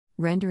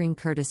Rendering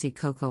courtesy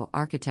Coco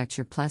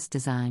Architecture Plus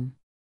Design.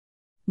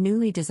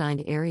 Newly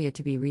designed area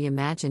to be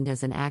reimagined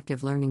as an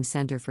active learning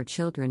center for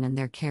children and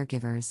their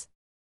caregivers.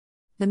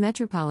 The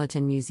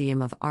Metropolitan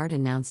Museum of Art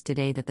announced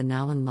today that the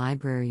Nolan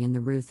Library in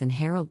the Ruth and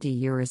Harold D.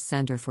 Uris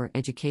Center for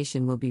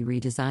Education will be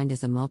redesigned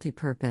as a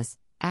multi-purpose,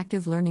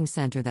 active learning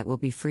center that will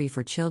be free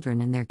for children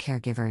and their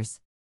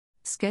caregivers.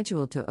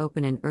 Scheduled to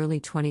open in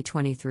early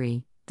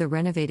 2023, the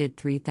renovated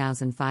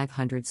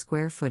 3,500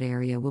 square foot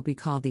area will be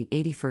called the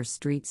 81st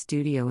Street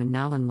Studio in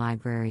Nolan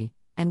Library,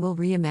 and will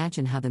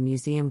reimagine how the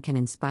museum can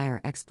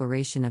inspire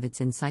exploration of its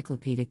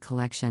encyclopedic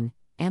collection,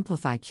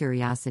 amplify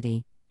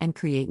curiosity, and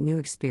create new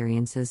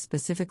experiences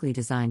specifically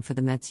designed for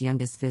the Met's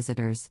youngest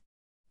visitors.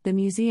 The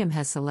museum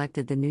has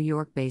selected the New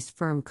York-based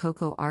firm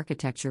Coco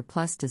Architecture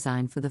Plus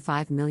Design for the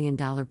 $5 million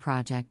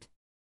project.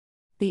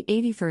 The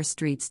 81st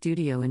Street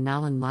Studio in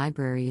Nolan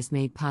Library is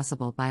made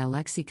possible by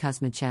Alexei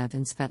Kuzmichev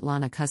and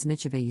Svetlana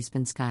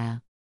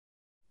Kuzmicheva-Uspinskaya.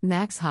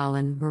 Max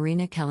Holland,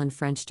 Marina Kellen,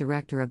 French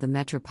director of the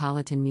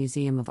Metropolitan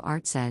Museum of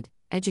Art, said,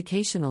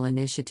 "Educational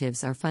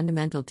initiatives are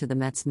fundamental to the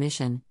Met's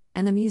mission,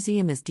 and the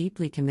museum is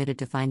deeply committed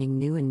to finding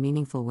new and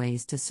meaningful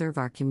ways to serve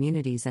our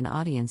communities and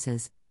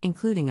audiences,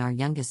 including our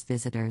youngest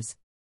visitors.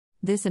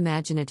 This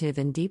imaginative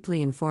and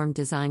deeply informed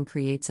design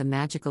creates a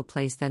magical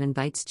place that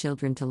invites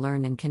children to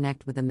learn and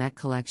connect with the Met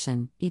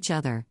collection, each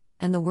other,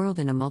 and the world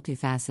in a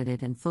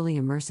multifaceted and fully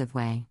immersive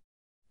way.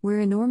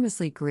 We're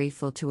enormously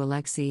grateful to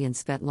Alexei and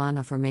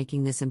Svetlana for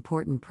making this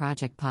important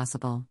project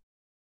possible."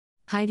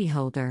 Heidi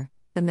Holder,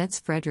 the Met's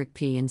Frederick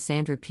P. and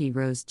Sandra P.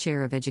 Rose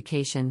Chair of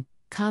Education,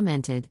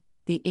 commented,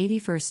 "The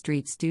 81st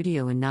Street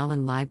Studio in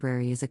Nolan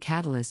Library is a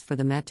catalyst for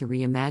the Met to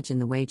reimagine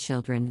the way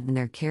children and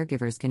their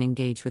caregivers can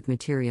engage with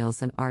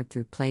materials and art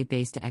through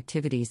play-based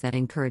activities that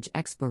encourage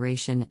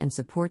exploration and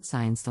support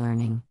science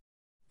learning.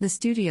 The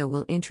studio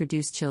will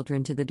introduce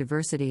children to the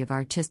diversity of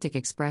artistic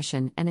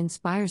expression and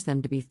inspires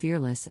them to be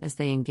fearless as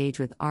they engage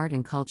with art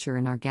and culture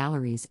in our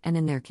galleries and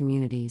in their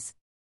communities."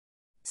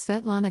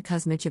 Svetlana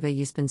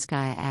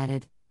Kuzmicheva-Uspinskaya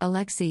added,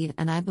 "Alexei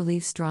and I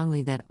believe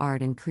strongly that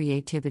art and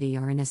creativity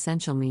are an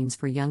essential means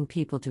for young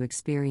people to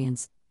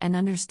experience and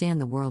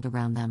understand the world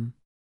around them.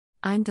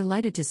 I'm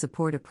delighted to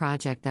support a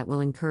project that will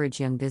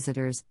encourage young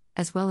visitors,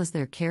 as well as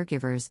their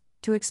caregivers,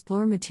 to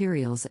explore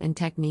materials and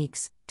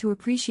techniques, to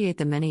appreciate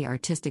the many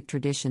artistic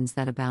traditions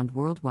that abound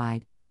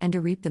worldwide, and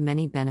to reap the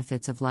many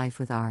benefits of life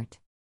with art."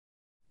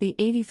 The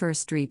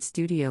 81st Street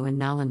Studio in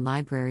Nolan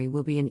Library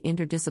will be an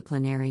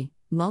interdisciplinary,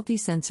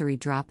 multi-sensory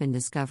drop-in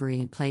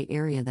discovery and play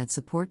area that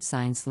supports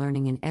science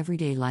learning in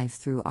everyday life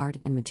through art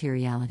and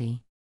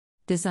materiality.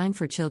 Designed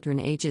for children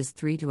ages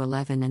 3 to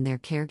 11 and their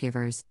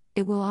caregivers,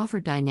 it will offer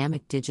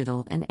dynamic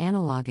digital and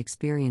analog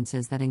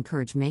experiences that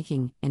encourage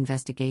making,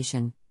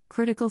 investigation,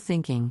 critical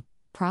thinking,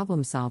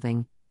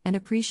 problem-solving, and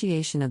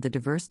appreciation of the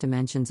diverse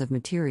dimensions of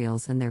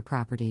materials and their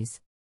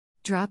properties.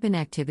 Drop-in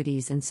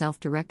activities and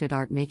self-directed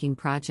art-making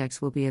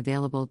projects will be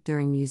available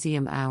during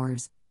museum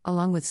hours,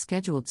 along with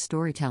scheduled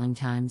storytelling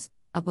times,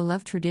 a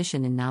beloved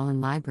tradition in Nolan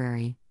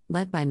Library,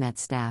 led by Met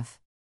staff.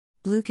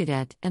 Blue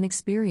Cadet, an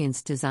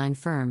experienced design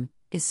firm,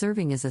 is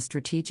serving as a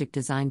strategic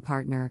design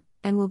partner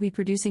and will be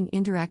producing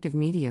interactive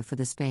media for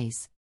the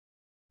space.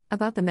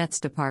 About the Met's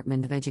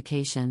Department of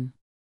Education.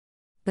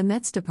 The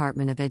Met's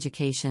Department of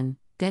Education,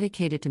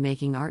 dedicated to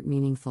making art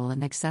meaningful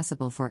and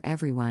accessible for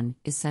everyone,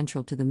 is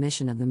central to the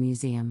mission of the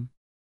museum.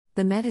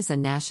 The Met is a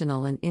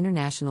national and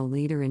international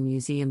leader in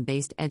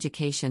museum-based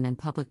education and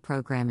public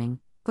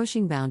programming,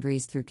 pushing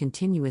boundaries through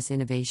continuous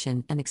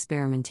innovation and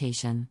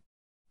experimentation.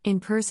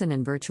 In-person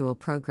and virtual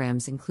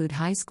programs include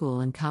high school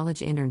and college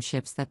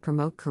internships that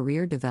promote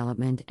career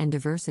development and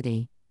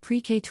diversity,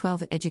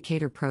 pre-K-12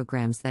 educator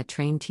programs that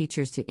train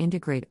teachers to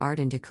integrate art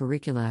into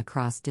curricula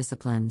across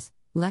disciplines,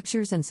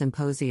 lectures and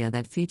symposia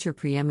that feature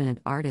preeminent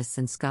artists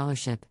and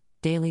scholarship,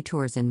 daily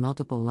tours in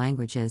multiple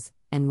languages,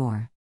 and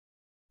more.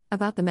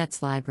 About the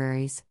Met's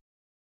libraries.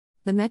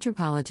 The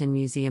Metropolitan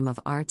Museum of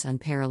Art's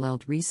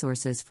unparalleled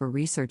resources for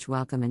research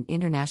welcome an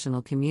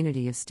international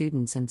community of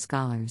students and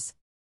scholars.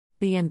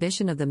 The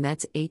ambition of the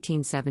Met's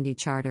 1870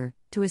 charter,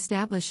 to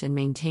establish and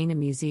maintain a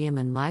museum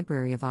and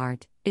library of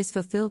art, is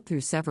fulfilled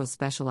through several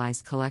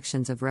specialized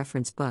collections of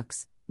reference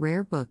books,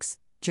 rare books,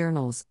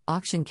 journals,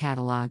 auction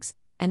catalogs,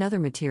 and other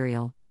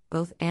material,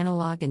 both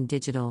analog and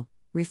digital,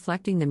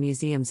 reflecting the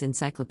museum's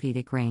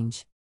encyclopedic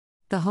range.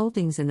 The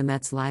holdings in the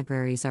Met's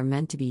libraries are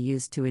meant to be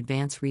used to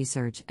advance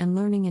research and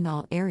learning in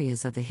all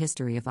areas of the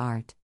history of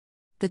art.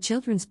 The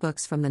children's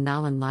books from the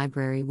Nolan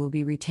Library will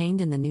be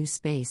retained in the new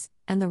space,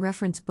 and the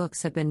reference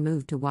books have been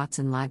moved to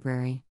Watson Library.